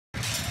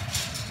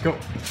Go.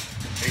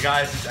 Hey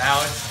guys, it's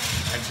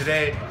Alex, and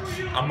today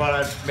I'm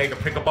gonna make a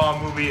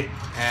pickleball movie,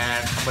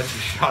 and I'm gonna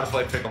teach you how to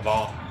play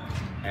pickleball,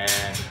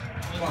 and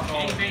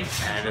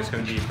it's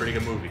gonna be a pretty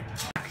good movie.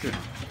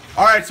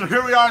 All right, so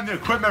here we are in the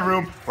equipment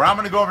room, where I'm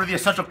gonna go over the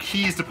essential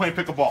keys to playing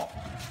pickleball.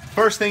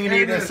 First thing you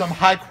need is some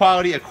high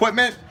quality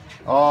equipment.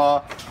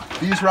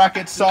 These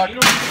rackets suck,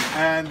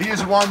 and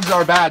these ones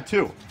are bad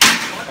too.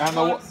 And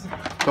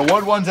the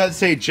wood ones that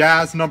say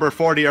Jazz number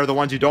 40 are the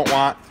ones you don't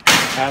want.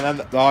 And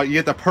then you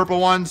get the purple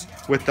ones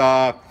with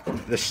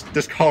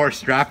this color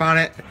strap on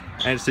it,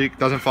 and so it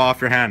doesn't fall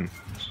off your hand.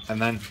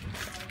 And then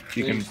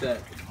you can,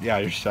 yeah,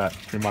 you're set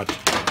pretty much.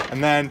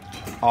 And then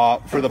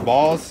for the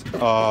balls,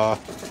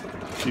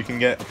 you can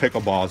get a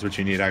pickleball is what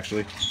you need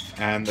actually.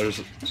 And this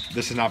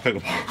is not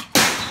pickleball.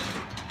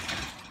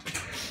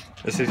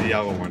 This is the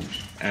yellow one,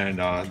 and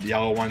the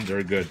yellow ones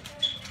are good,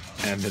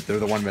 and they're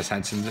the one Miss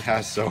Henson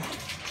has, so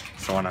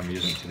it's the one I'm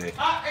using today.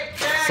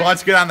 So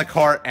let's get on the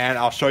court, and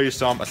I'll show you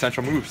some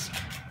essential moves.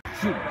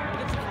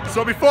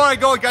 So before I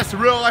go against a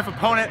real life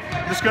opponent,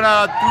 I'm just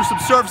gonna do some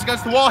serves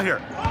against the wall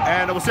here,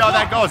 and we'll see how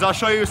that goes. I'll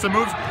show you some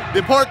moves. The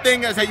important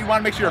thing is that you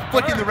want to make sure you're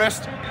flicking the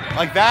wrist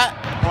like that,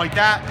 or like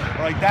that,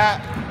 or like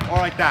that, or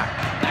like that.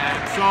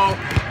 And so,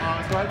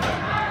 let's go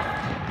ahead.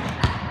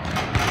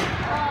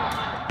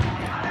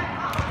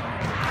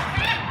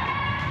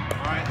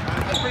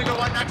 That's pretty good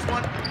one. Next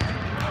one.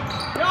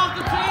 Get off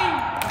the team!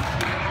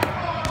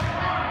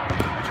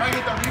 Try to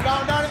get the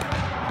rebound on it.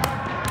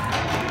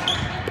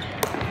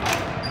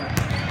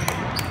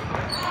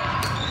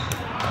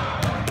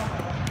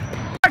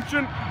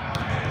 Action!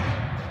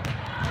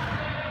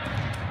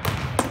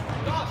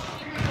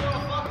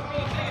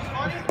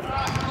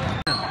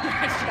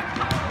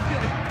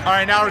 All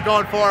right, now we're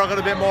going for a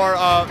little bit more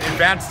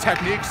advanced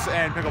techniques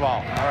and pickleball.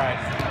 All right.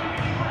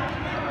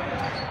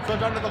 So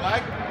it's under the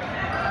leg.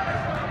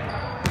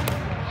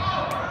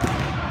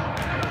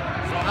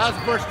 That was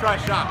the first try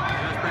shot.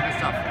 That was pretty good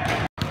stuff.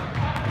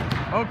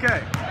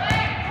 Okay.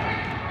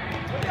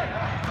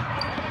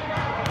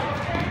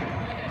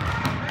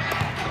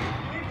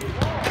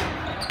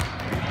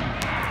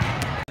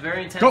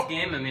 Very intense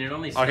game. I mean, it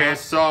only stopped. Okay,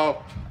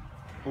 so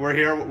we're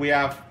here. We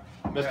have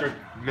Mr.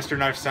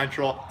 Knife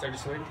Central. Dirty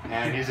Swede.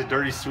 And he's a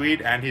dirty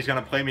Swede, and he's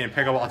gonna play me in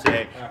pickleball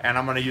today. And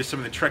I'm gonna use some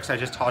of the tricks I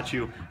just taught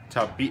you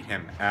to beat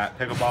him at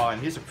pickleball.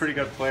 And he's a pretty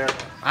good player.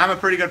 I'm a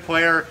pretty good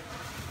player.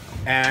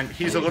 And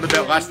he's a little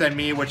bit less than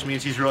me, which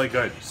means he's really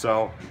good.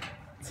 So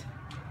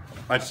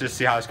let's just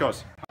see how this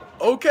goes.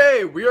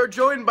 Okay, we are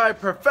joined by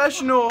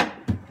professional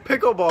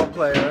pickleball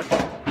player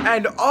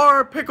and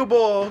our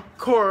pickleball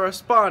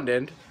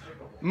correspondent,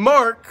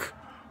 Mark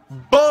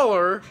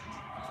Baller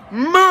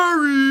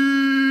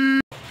Murray.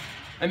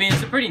 I mean,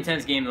 it's a pretty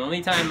intense game. The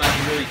only time I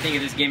can really think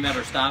of this game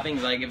ever stopping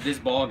is like if this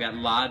ball got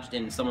lodged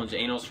in someone's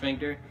anal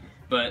sphincter.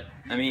 But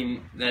I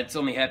mean, that's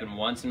only happened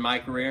once in my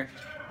career.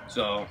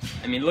 So,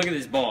 I mean, look at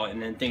this ball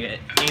and then think of it.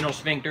 Anal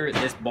sphincter,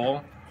 this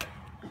ball.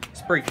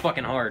 It's pretty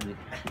fucking hard.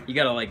 You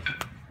gotta, like,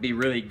 be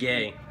really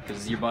gay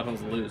because your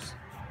butthole's loose.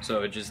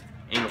 So, it just,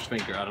 anal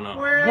sphincter, I don't know.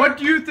 What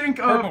do you think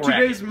of Purple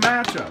today's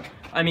racket. matchup?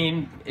 I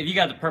mean, if you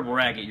got the purple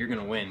racket, you're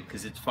gonna win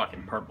because it's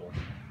fucking purple.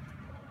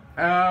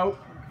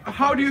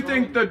 How do you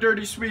think the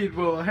Dirty Swede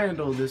will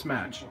handle this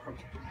match?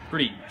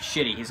 Pretty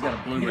shitty. He's got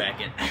a blue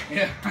racket.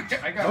 Yeah,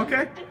 I got it.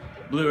 Okay.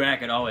 Blue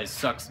racket always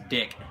sucks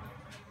dick.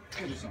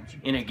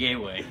 In a gay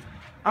way.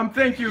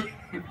 Thank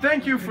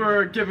you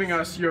for giving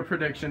us your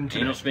prediction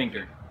today. Anal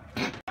sphincter.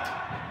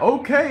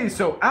 Okay,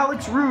 so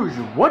Alex Rouge,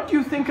 what do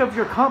you think of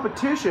your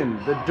competition,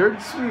 the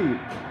Dirty Swede?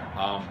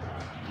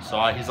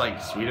 So he's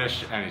like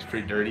Swedish and he's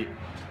pretty dirty,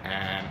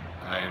 and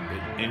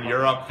in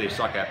Europe they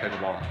suck at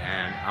pickleball,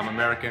 and I'm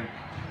American,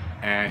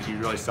 and he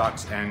really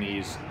sucks, and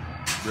he's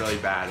really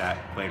bad at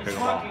playing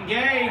pickleball. Fucking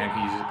gay.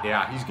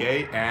 And he's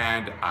gay,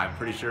 and I'm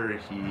pretty sure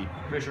he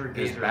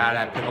is bad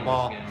at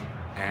pickleball.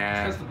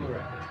 And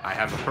I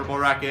have a purple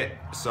racket,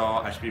 so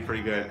I should be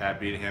pretty good at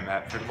beating him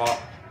at pickleball.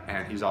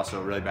 And he's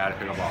also really bad at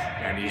pickleball,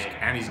 and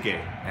he's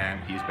gay,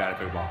 and he's bad at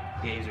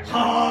pickleball. Gays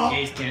are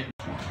gays can't.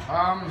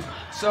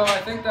 So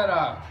I think that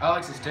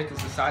Alex's dick is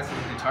the size of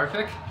a guitar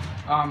pick.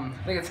 I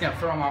think it's gonna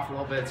throw him off a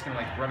little bit. It's gonna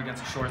like rub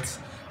against the shorts.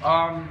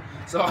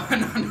 So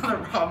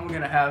another problem we're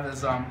gonna have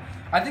is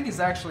I think he's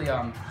actually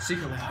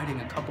secretly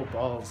hiding a couple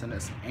balls in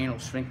his anal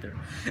sphincter,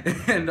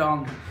 and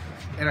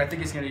I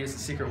think he's gonna use a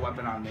secret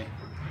weapon on me.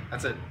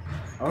 That's it.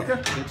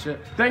 Okay. Good shit.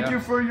 Thank you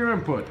for your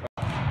input.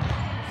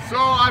 So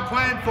I'm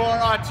playing for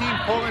Team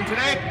Poland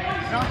today.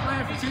 Not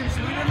playing for Team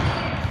Sweden.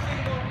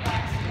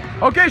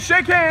 Okay,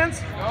 shake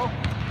hands. Go.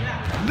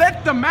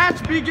 Let the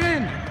match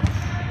begin.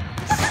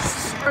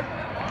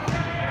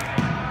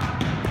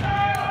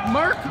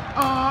 Mark,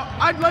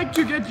 I'd like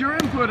to get your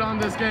input on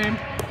this game.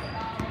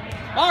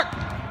 Mark!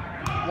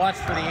 Watch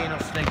for the anal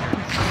sphincter.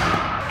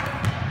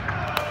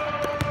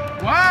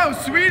 Wow,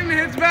 Sweden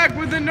hits back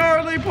with a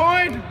gnarly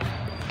point.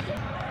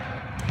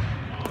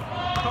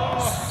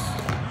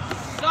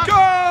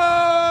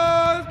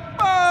 Goes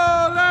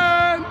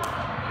Poland!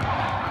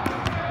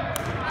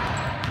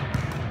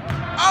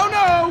 Oh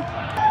no!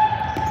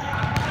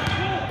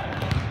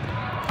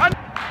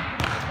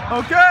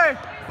 Okay,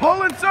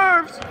 Poland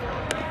serves.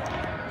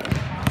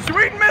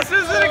 Sweden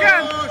misses it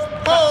again.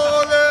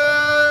 Poland!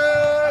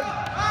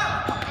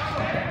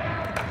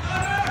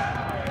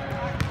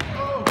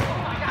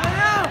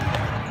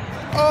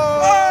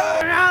 Oh,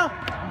 no.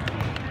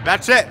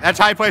 That's it. That's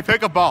how you play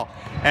pickleball.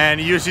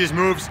 And you use these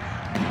moves,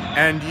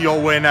 and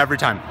you'll win every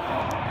time.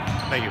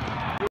 Thank you.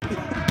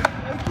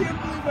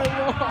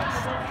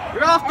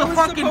 You're off the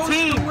fucking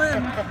team.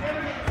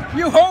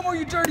 You homo,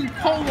 you dirty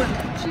Poland.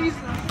 Jesus.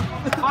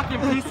 Fucking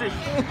piece of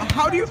shit.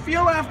 How do you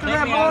feel after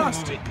that me out of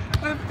loss? the movie.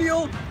 I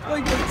feel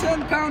like a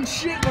 10-pound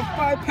shit in a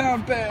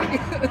 5-pound bag.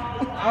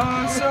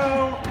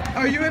 So,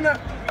 are you in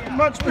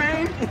much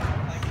pain?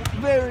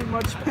 Very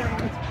much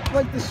pain.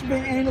 Like the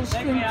anal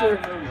sphincter.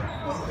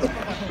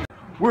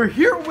 We're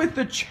here with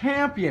the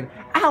champion,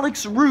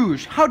 Alex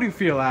Rouge. How do you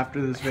feel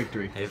after this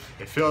victory?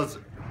 It feels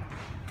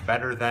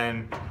better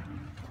than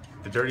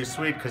the Dirty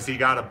Swede because he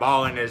got a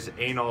ball in his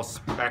anal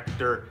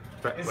sphincter.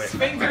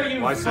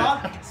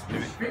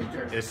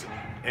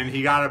 And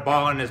he got a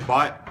ball in his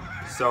butt,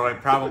 so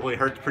it probably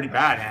hurts pretty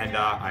bad, and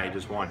I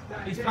just won.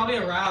 He's probably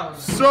aroused.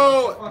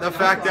 So the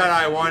fact that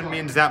I won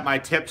means that my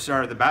tips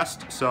are the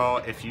best. So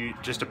if you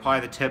just apply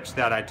the tips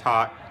that I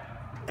taught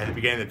at the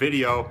beginning of the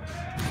video,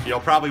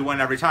 you'll probably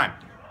win every time.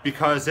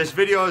 Because this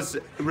video is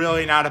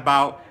really not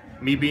about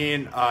me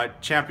being a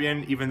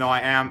champion, even though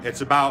I am.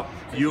 It's about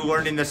you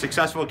learning the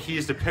successful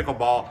keys to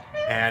pickleball,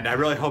 and I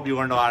really hope you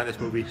learned a lot of this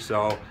movie.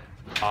 So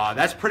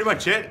that's pretty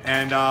much it,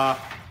 and I'll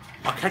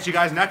catch you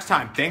guys next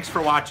time. Thanks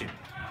for watching.